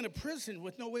like being in a prison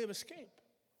with no way of escape.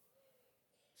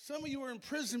 Some of you were in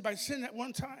prison by sin at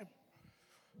one time,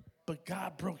 but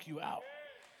God broke you out.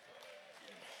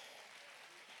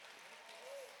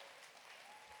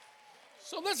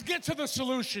 So let's get to the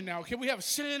solution now. Okay, we have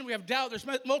sin, we have doubt. There's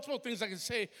multiple things I can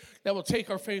say that will take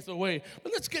our faith away.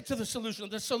 But let's get to the solution.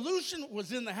 The solution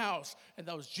was in the house, and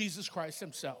that was Jesus Christ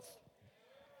himself.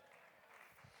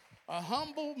 A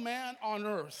humble man on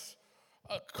earth,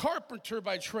 a carpenter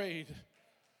by trade,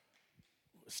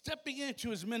 stepping into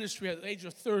his ministry at the age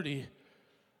of 30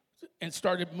 and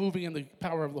started moving in the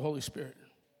power of the Holy Spirit.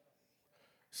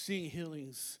 Seeing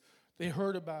healings. They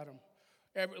heard about him.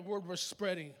 Every word was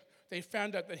spreading. They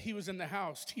found out that he was in the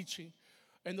house teaching.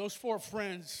 And those 4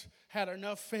 friends had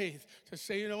enough faith to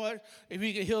say, you know what? If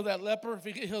he could heal that leper, if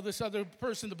he could heal this other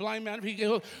person, the blind man,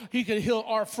 if he could heal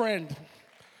our friend.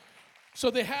 So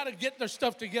they had to get their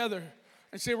stuff together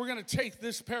and say, we're going to take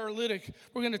this paralytic,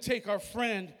 we're going to take our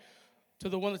friend to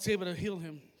the one that's able to heal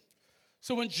him.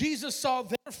 So when Jesus saw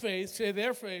their faith, say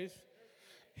their faith,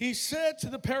 he said to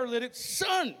the paralytic,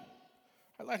 son.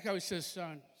 I like how he says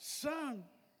son. Son.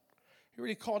 He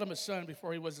already called him a son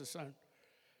before he was a son.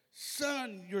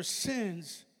 Son, your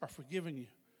sins are forgiven you.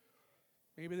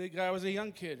 Maybe the guy was a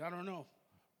young kid. I don't know.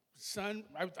 Son,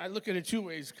 I look at it 2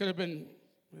 ways. Could have been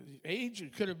age.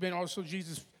 It could have been also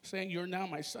Jesus saying, you're now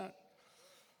my son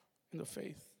in the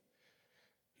faith.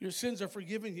 Your sins are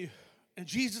forgiven you. And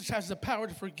Jesus has the power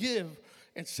to forgive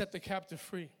and set the captive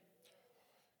free.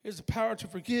 He has the power to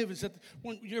forgive. Is that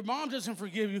when your mom doesn't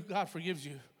forgive you, God forgives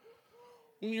you.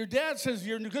 When your dad says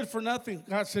you're good for nothing,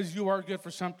 God says you are good for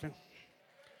something.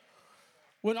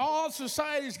 When all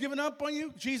society is giving up on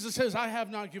you, Jesus says, I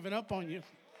have not given up on you.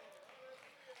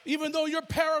 Even though you're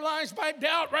paralyzed by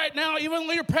doubt right now, even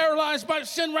though you're paralyzed by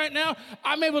sin right now,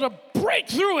 I'm able to break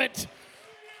through it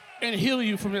and heal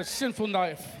you from that sinful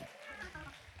life.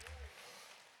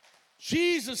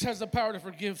 Jesus has the power to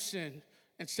forgive sin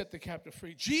and set the captive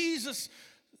free. Jesus,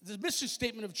 the mission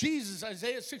statement of Jesus,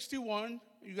 Isaiah 61,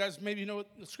 you guys maybe know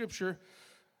the scripture.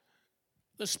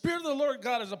 The Spirit of the Lord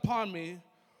God is upon me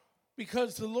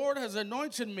because the Lord has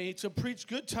anointed me to preach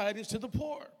good tidings to the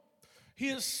poor. He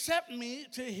has sent me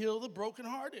to heal the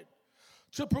brokenhearted,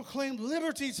 to proclaim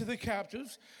liberty to the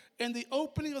captives and the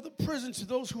opening of the prison to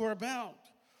those who are bound.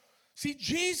 See,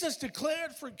 Jesus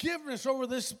declared forgiveness over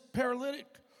this paralytic.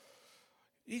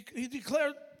 He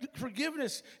declared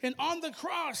forgiveness. And on the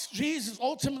cross, Jesus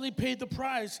ultimately paid the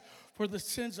price for the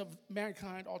sins of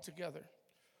mankind altogether.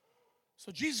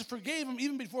 So Jesus forgave him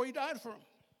even before he died for him.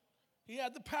 He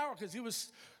had the power because he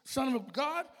was Son of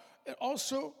God and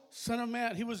also Son of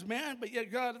Man. He was man, but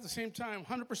yet God at the same time.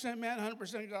 100% man,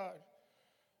 100% God.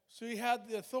 So he had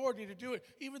the authority to do it,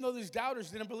 even though these doubters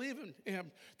didn't believe in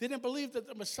him. They didn't believe that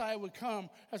the Messiah would come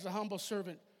as a humble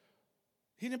servant.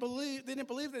 They didn't believe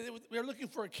that they were looking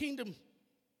for a kingdom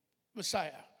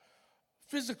Messiah,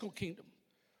 physical kingdom.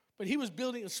 But he was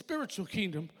building a spiritual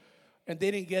kingdom, and they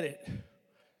didn't get it.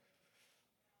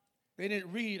 They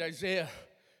didn't read Isaiah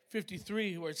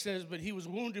 53, where it says, but he was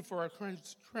wounded for our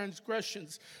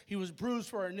transgressions. He was bruised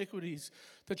for our iniquities.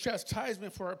 The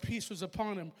chastisement for our peace was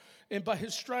upon him. And by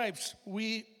his stripes,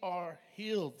 we are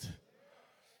healed.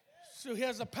 So he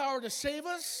has the power to save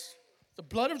us, the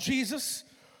blood of Jesus.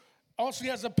 Also, he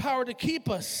has the power to keep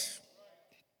us.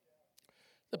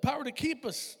 The power to keep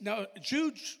us. Now,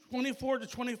 Jude 24 to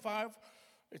 25,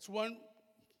 it's one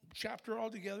chapter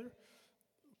altogether.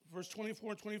 Verse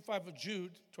 24 and 25 of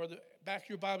Jude, toward the back of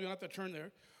your Bible, you don't have to turn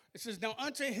there. It says, now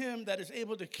unto him that is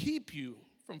able to keep you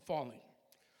from falling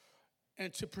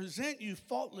and to present you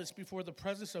faultless before the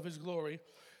presence of his glory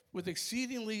with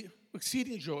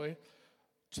exceeding joy,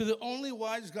 to the only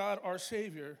wise God, our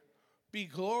Savior, be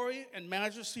glory and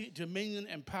majesty, dominion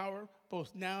and power,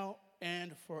 both now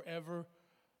and forever.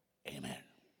 Amen.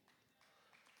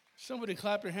 Somebody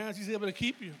clap your hands. He's able to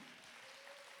keep you.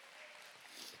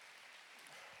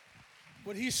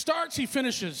 What he starts, he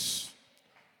finishes.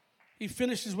 He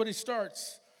finishes what he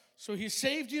starts. So he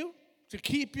saved you to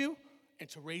keep you and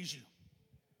to raise you.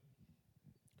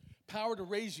 Power to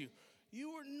raise you.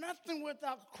 You were nothing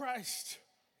without Christ.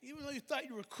 Even though you thought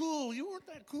you were cool, you weren't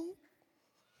that cool.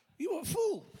 You were a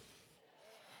fool.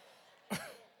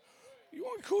 You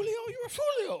weren't coolio, you were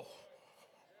foolio.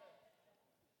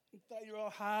 You thought you were all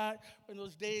hot in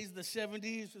those days, the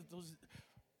 70s, with those,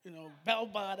 bell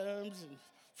bottoms and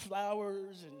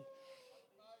flowers and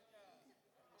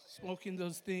smoking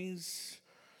those things,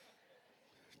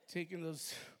 taking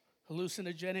those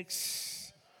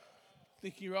hallucinogenics,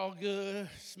 thinking you're all good,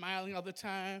 smiling all the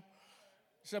time.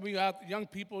 Some of you young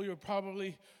people, you're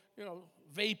probably,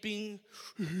 vaping.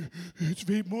 It's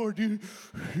vape more, dude.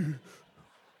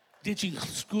 Ditching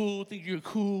school, think you're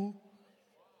cool.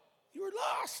 You were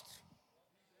lost.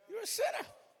 You were a sinner.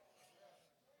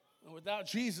 And without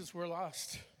Jesus, we're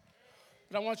lost.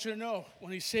 But I want you to know,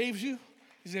 when he saves you,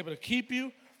 he's able to keep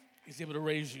you. He's able to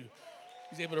raise you.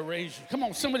 He's able to raise you. Come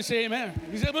on, somebody say amen.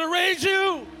 He's able to raise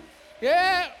you.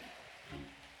 Yeah.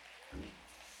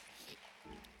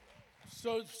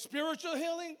 So spiritual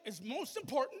healing is most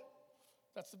important.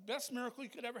 That's the best miracle you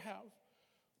could ever have.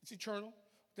 It's eternal.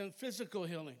 Then physical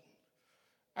healing.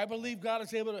 I believe God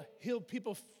is able to heal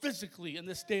people physically in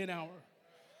this day and hour.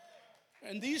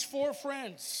 And these 4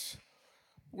 friends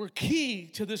were key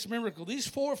to this miracle. These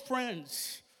 4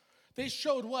 friends, they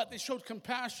showed what? They showed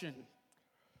compassion.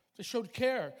 They showed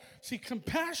care. See,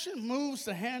 compassion moves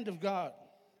the hand of God.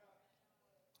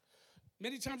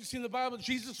 Many times you see in the Bible,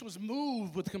 Jesus was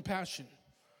moved with compassion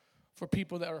for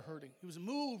people that are hurting. He was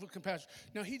moved with compassion.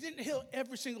 Now, he didn't heal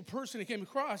every single person he came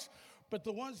across, but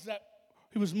the ones that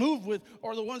he was moved with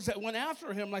are the ones that went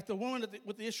after him, like the woman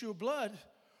with the issue of blood.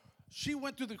 She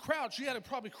went through the crowd. She had to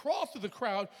probably crawl through the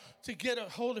crowd to get a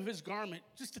hold of his garment,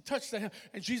 just to touch the hem.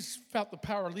 And Jesus felt the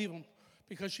power leave him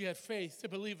because she had faith to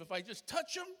believe if I just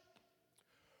touch him,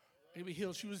 he'll be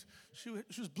healed. She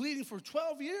was bleeding for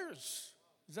 12 years.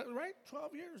 Is that right?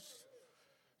 12 years.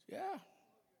 Yeah.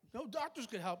 No doctors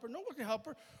could help her. No one can help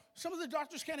her. Some of the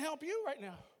doctors can't help you right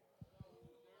now.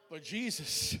 But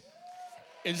Jesus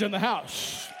is in the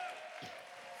house.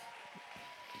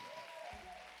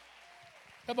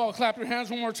 Have all clap your hands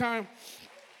one more time.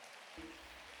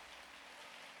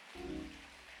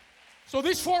 So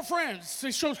these 4 friends,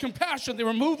 they showed compassion. They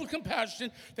were moved with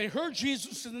compassion. They heard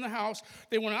Jesus in the house.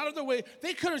 They went out of their way.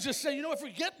 They could have just said, you know, if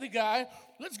we get the guy,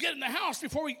 let's get in the house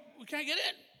before we can't get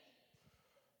in.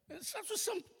 That's what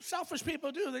some selfish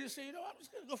people do. They just say, you know, I'm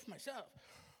just going to go for myself.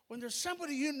 When there's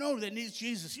somebody you know that needs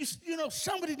Jesus, you know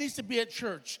somebody needs to be at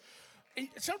church. And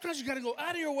sometimes you got to go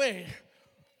out of your way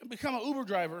and become an Uber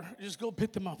driver and just go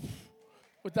pick them up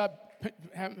without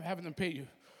having them pay you.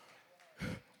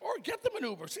 Or get them an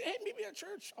Uber. Say, hey, meet me at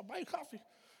church. I'll buy you coffee.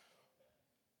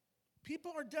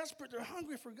 People are desperate. They're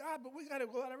hungry for God, but we got to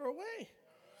go out of our way.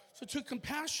 So it took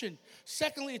compassion.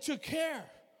 Secondly, it took care.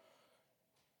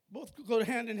 Both go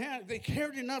hand in hand. They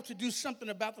cared enough to do something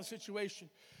about the situation.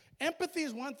 Empathy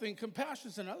is one thing. Compassion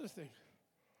is another thing.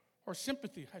 Or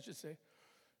sympathy, I should say.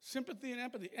 Sympathy and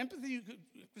empathy. Empathy, you could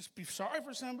just be sorry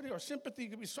for somebody, or sympathy, you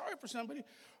could be sorry for somebody.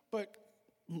 But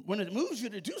when it moves you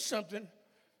to do something,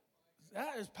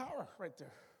 that is power right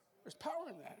there. There's power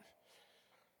in that.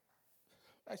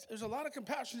 There's a lot of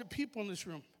compassionate people in this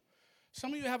room.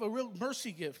 Some of you have a real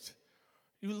mercy gift.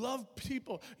 You love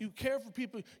people. You care for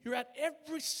people. You're at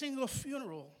every single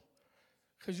funeral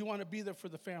because you want to be there for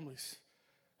the families.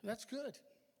 And that's good.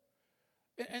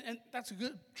 And that's a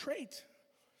good trait.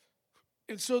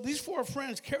 And so these 4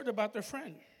 friends cared about their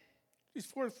friend. These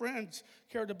 4 friends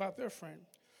cared about their friend.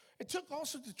 It took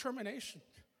also determination.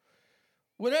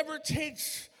 Whatever it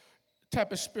takes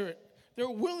type of spirit. Their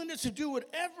willingness to do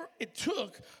whatever it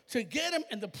took to get them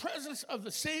in the presence of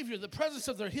the Savior, the presence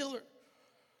of their healer.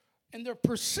 And their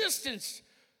persistence,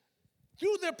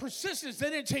 through their persistence, they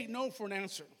didn't take no for an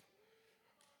answer.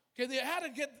 Okay, they had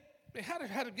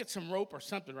to get some rope or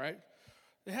something, right?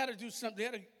 They had to do something. They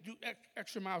had to do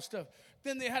extra mile stuff.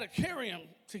 Then they had to carry them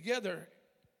together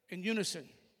in unison.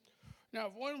 Now,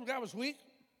 if one guy was weak,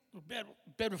 the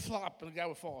bed would flop and the guy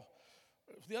would fall.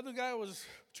 If the other guy was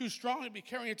too strong, he'd be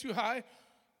carrying it too high,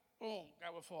 boom, guy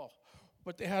would fall.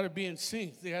 But they had to be in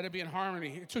sync. They had to be in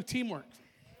harmony. It took teamwork.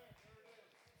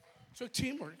 It took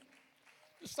teamwork.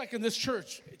 Just like in this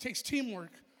church, it takes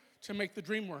teamwork to make the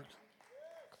dream work.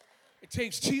 It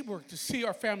takes teamwork to see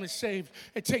our families saved.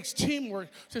 It takes teamwork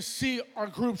to see our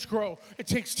groups grow. It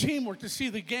takes teamwork to see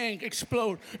the gang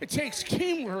explode. It takes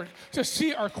teamwork to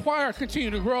see our choir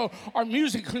continue to grow, our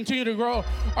music continue to grow,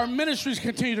 our ministries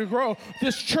continue to grow,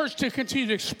 this church to continue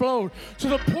to explode, to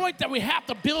the point that we have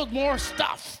to build more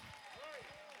stuff.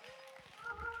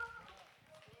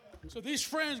 So these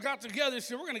friends got together and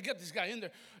said, we're going to get this guy in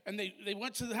there. And they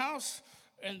went to the house,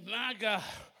 and my God,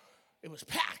 it was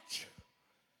packed.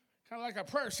 Kind of like our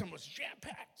prayer center was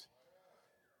jam-packed.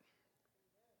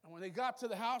 And when they got to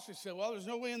the house, they said, well, there's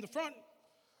no way in the front,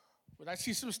 but I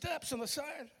see some steps on the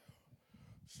side.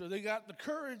 So they got the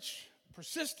courage,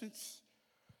 persistence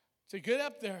to get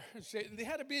up there and say, and they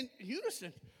had to be in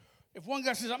unison. If one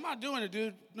guy says, I'm not doing it,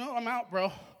 dude. No, I'm out,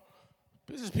 bro.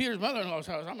 This is Peter's mother-in-law's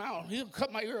house. I'm out. He'll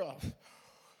cut my ear off.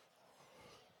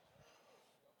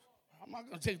 I'm not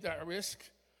going to take that risk.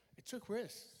 It took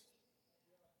risks.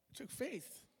 It took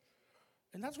faith.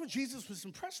 And that's what Jesus was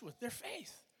impressed with, their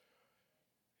faith.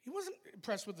 He wasn't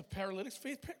impressed with the paralytic's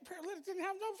faith. Paralytic didn't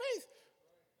have no faith.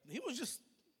 He was just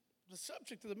the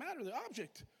subject of the matter, the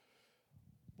object.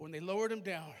 But when they lowered him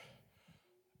down,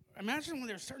 imagine when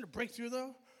they were starting to break through,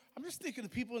 though. I'm just thinking of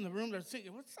the people in the room that are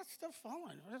thinking, what's that stuff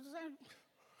falling?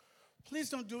 Please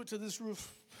don't do it to this roof.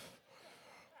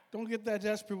 Don't get that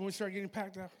desperate when we start getting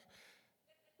packed out.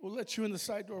 We'll let you in the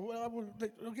side door. Well,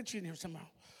 we'll get you in here somehow.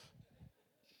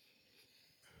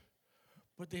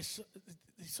 But they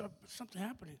saw something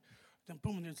happening. Then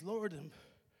boom, and it's lowered them.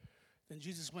 Then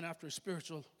Jesus went after a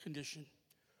spiritual condition.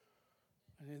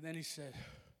 And then he said,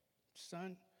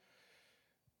 son,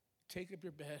 take up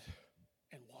your bed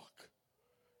and walk.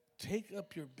 Take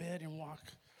up your bed and walk.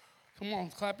 Come on,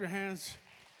 clap your hands.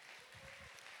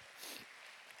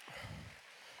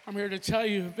 I'm here to tell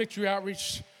you, Victory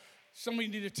Outreach, some of you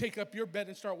need to take up your bed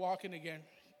and start walking again.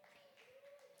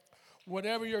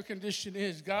 Whatever your condition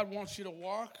is, God wants you to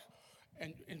walk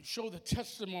and show the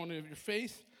testimony of your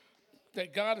faith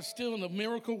that God is still in the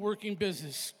miracle-working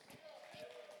business.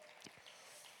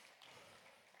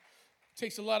 It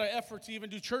takes a lot of effort to even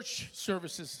do church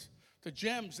services. The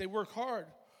gems, they work hard.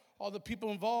 All the people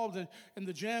involved in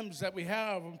the gems that we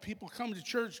have. When people come to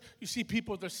church, you see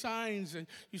people with their signs, and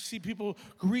you see people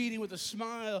greeting with a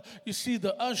smile. You see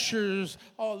the ushers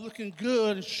all looking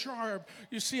good and sharp.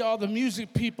 You see all the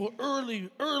music people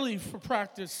early for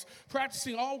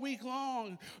practicing all week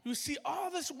long. You see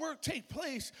all this work take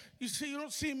place. You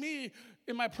don't see me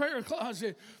in my prayer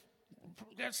closet.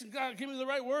 That's God, give me the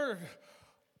right word.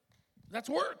 That's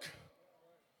work.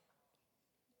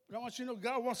 But I want you to know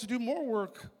God wants to do more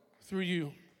work through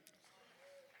you.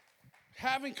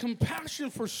 Having compassion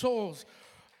for souls,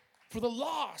 for the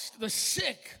lost, the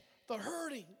sick, the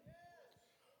hurting.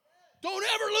 Don't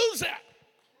ever lose that.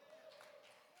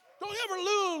 Don't ever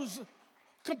lose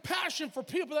compassion for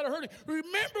people that are hurting.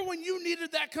 Remember when you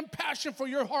needed that compassion for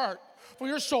your heart, for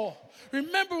your soul.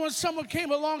 Remember when someone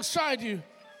came alongside you.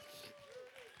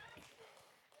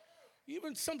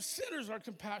 Even some sinners are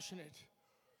compassionate.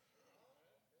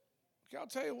 Okay, I'll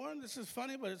tell you one, this is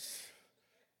funny, but it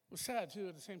was sad too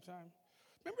at the same time.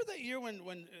 Remember that year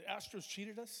when Astros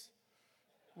cheated us?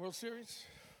 World Series?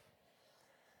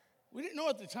 We didn't know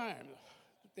at the time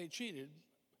that they cheated.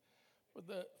 But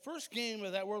the first game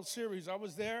of that World Series, I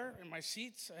was there in my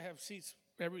seats. I have seats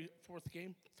every fourth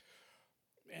game.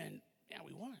 And, yeah,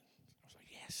 we won. I was like,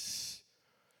 yes.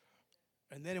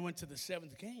 And then it went to the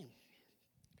seventh game.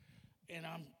 And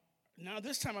now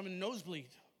this time I'm in nosebleed.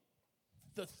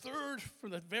 The third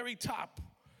from the very top,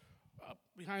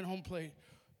 behind home plate.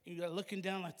 You got looking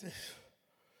down like this.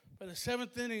 By the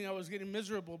seventh inning, I was getting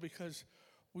miserable because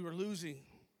we were losing.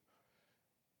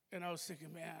 And I was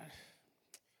thinking, man,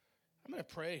 I'm going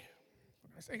to pray.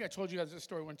 I think I told you guys this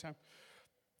story one time.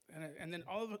 And then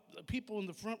all of the people in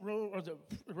the front row, or the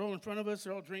row in front of us,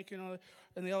 they're all drinking,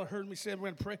 and they all heard me say, we're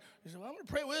going to pray. They said, well, I'm going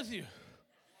to pray with you.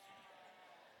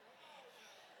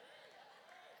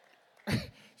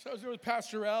 So I was there with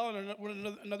Pastor Al and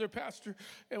another pastor,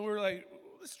 and we were like,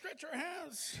 let's stretch our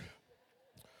hands.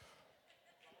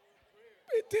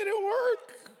 It didn't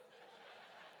work.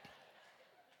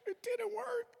 It didn't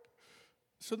work.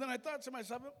 So then I thought to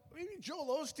myself, maybe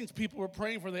Joel Osteen's people were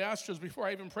praying for the Astros before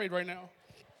I even prayed right now.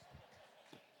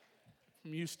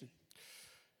 From Houston.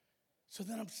 So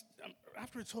then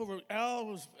after it's over,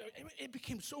 it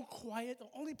became so quiet. The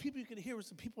only people you could hear was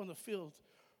the people on the field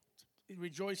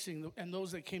rejoicing, and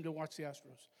those that came to watch the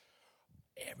Astros.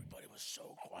 Everybody was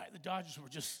so quiet. The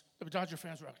Dodger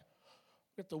fans were like,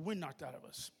 we got the wind knocked out of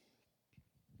us.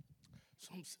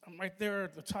 So I'm right there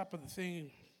at the top of the thing,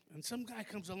 and some guy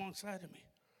comes alongside of me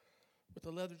with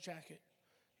a leather jacket,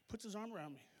 puts his arm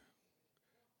around me.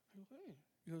 Okay.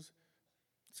 He goes,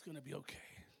 it's going to be okay.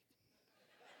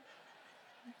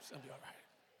 It's going to be all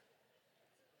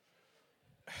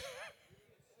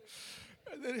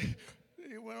right. And then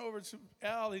he went over to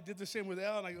Al. He did the same with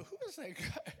Al, and I go, who is that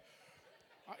guy?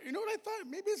 You know what I thought?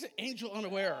 Maybe it's an angel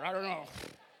unaware. I don't know.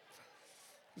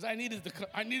 Because I needed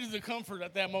the comfort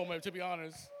at that moment, to be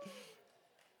honest.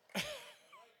 But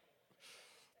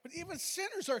even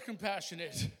sinners are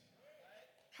compassionate.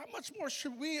 How much more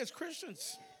should we as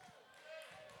Christians?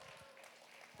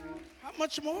 How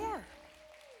much more?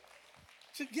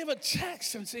 To give a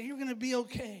text and say, you're going to be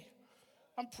okay.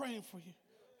 I'm praying for you.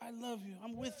 I love you.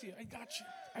 I'm with you. I got you.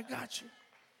 I got you.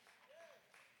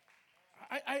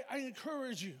 I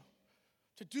encourage you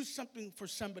to do something for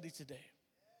somebody today.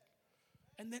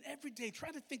 And then every day,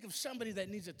 try to think of somebody that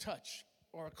needs a touch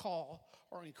or a call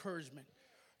or encouragement.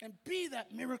 And be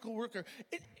that miracle worker.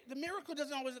 The miracle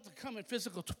doesn't always have to come in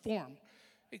physical form.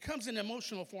 It comes in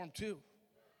emotional form too.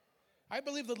 I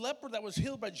believe the leper that was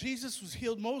healed by Jesus was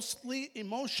healed mostly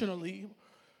emotionally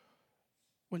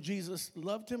when Jesus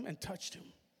loved him and touched him.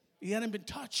 He hadn't been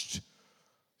touched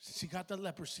since he got the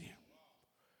leprosy.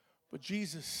 But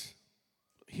Jesus,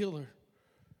 healer,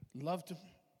 loved him,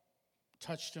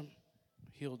 touched him,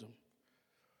 healed him.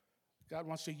 God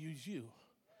wants to use you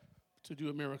to do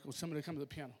a miracle. Somebody come to the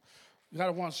piano.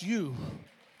 God wants you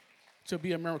to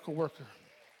be a miracle worker.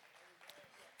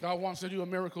 God wants to do a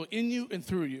miracle in you and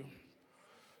through you.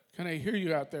 Can I hear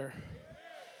you out there?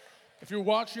 If you're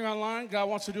watching online, God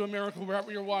wants to do a miracle wherever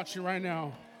you're watching right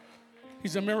now.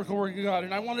 He's a miracle working God.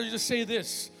 And I wanted to just say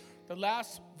this, the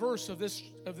last verse of this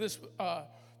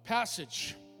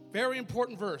passage, very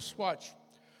important verse. Watch.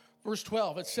 Verse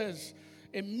 12, it says,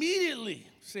 immediately,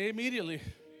 say immediately,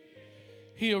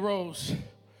 he arose,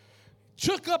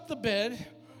 took up the bed,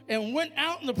 and went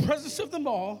out in the presence of them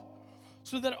all,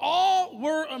 so that all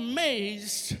were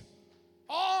amazed,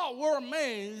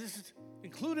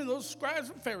 including those scribes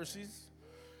and Pharisees,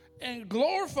 and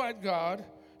glorified God,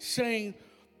 saying,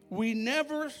 we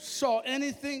never saw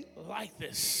anything like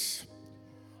this.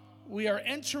 We are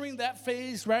entering that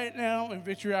phase right now in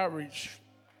Victory Outreach.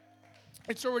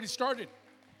 It's already started.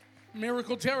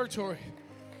 Miracle territory.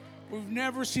 We've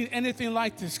never seen anything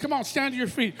like this. Come on, stand to your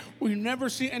feet. We've never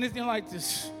seen anything like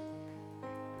this.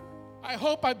 I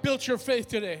hope I built your faith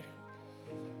today.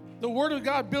 The Word of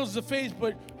God builds the faith,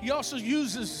 but He also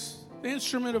uses the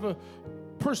instrument of a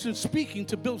person speaking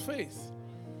to build faith.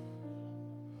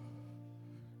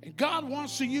 And God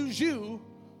wants to use you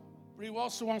but he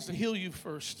also wants to heal you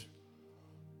first.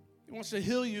 He wants to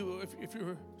heal you. If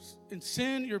you're in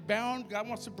sin, you're bound, God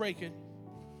wants to break it.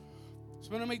 So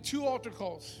I'm going to make 2 altar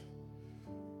calls.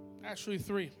 Actually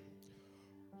 3.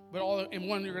 But all in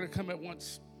one, you're going to come at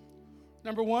once.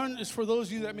 Number 1 is for those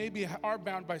of you that maybe are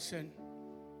bound by sin.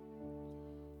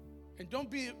 And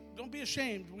don't be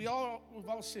ashamed. We've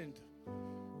all sinned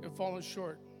and fallen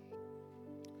short.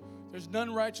 There's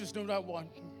none righteous, no, not one.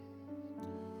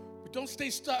 But don't stay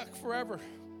stuck forever.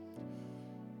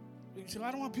 You say,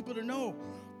 I don't want people to know.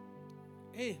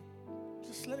 Hey,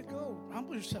 just let it go.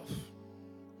 Humble yourself.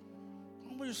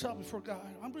 Humble yourself before God.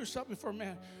 Humble yourself before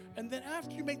man. And then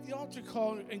after you make the altar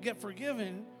call and get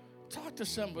forgiven, talk to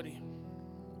somebody.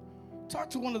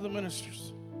 Talk to one of the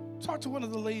ministers. Talk to one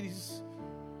of the ladies.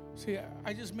 See,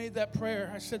 I just made that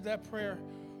prayer. I said that prayer.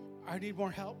 I need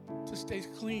more help to stay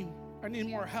clean. I need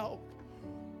more help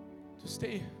to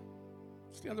stay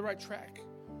on the right track.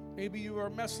 Maybe you are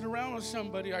messing around with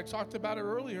somebody. I talked about it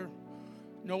earlier.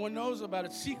 No one knows about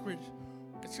it. Secret.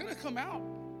 It's going to come out.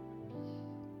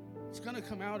 It's going to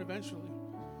come out eventually.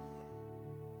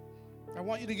 I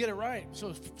want you to get it right.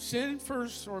 So sin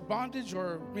first, or bondage,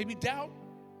 or maybe doubt.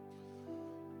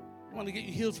 I want to get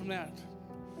you healed from that.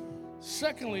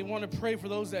 Secondly, I want to pray for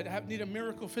those that need a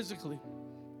miracle physically.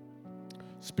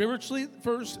 Spiritually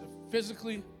first,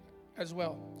 physically as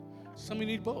well. Some of you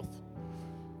need both.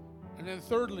 And then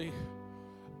thirdly,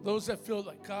 those that feel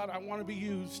like, God, I want to be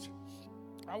used.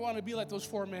 I want to be like those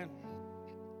 4 men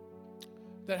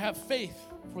that have faith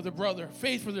for their brother,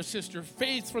 faith for their sister,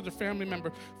 faith for their family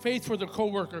member, faith for their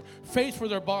coworker, faith for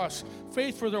their boss,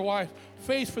 faith for their wife,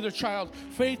 faith for their child,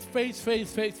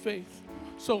 faith.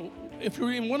 So if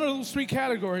you're in one of those 3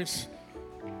 categories,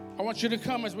 I want you to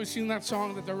come as we sing that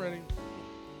song that they're ready.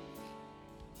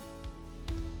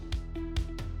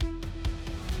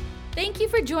 Thank you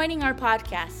for joining our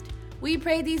podcast. We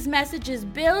pray these messages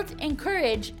build,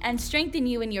 encourage, and strengthen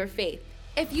you in your faith.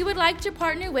 If you would like to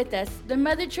partner with us, the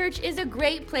Mother Church is a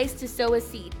great place to sow a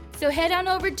seed. So head on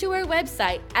over to our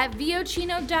website at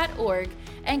vochino.org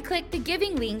and click the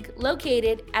giving link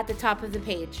located at the top of the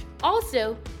page.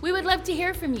 Also, we would love to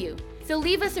hear from you. So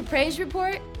leave us a praise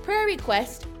report, prayer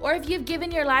request, or if you've given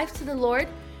your life to the Lord,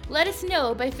 let us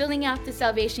know by filling out the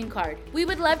salvation card. We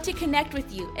would love to connect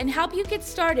with you and help you get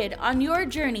started on your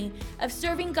journey of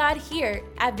serving God here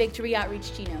at Victory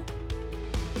Outreach Chino.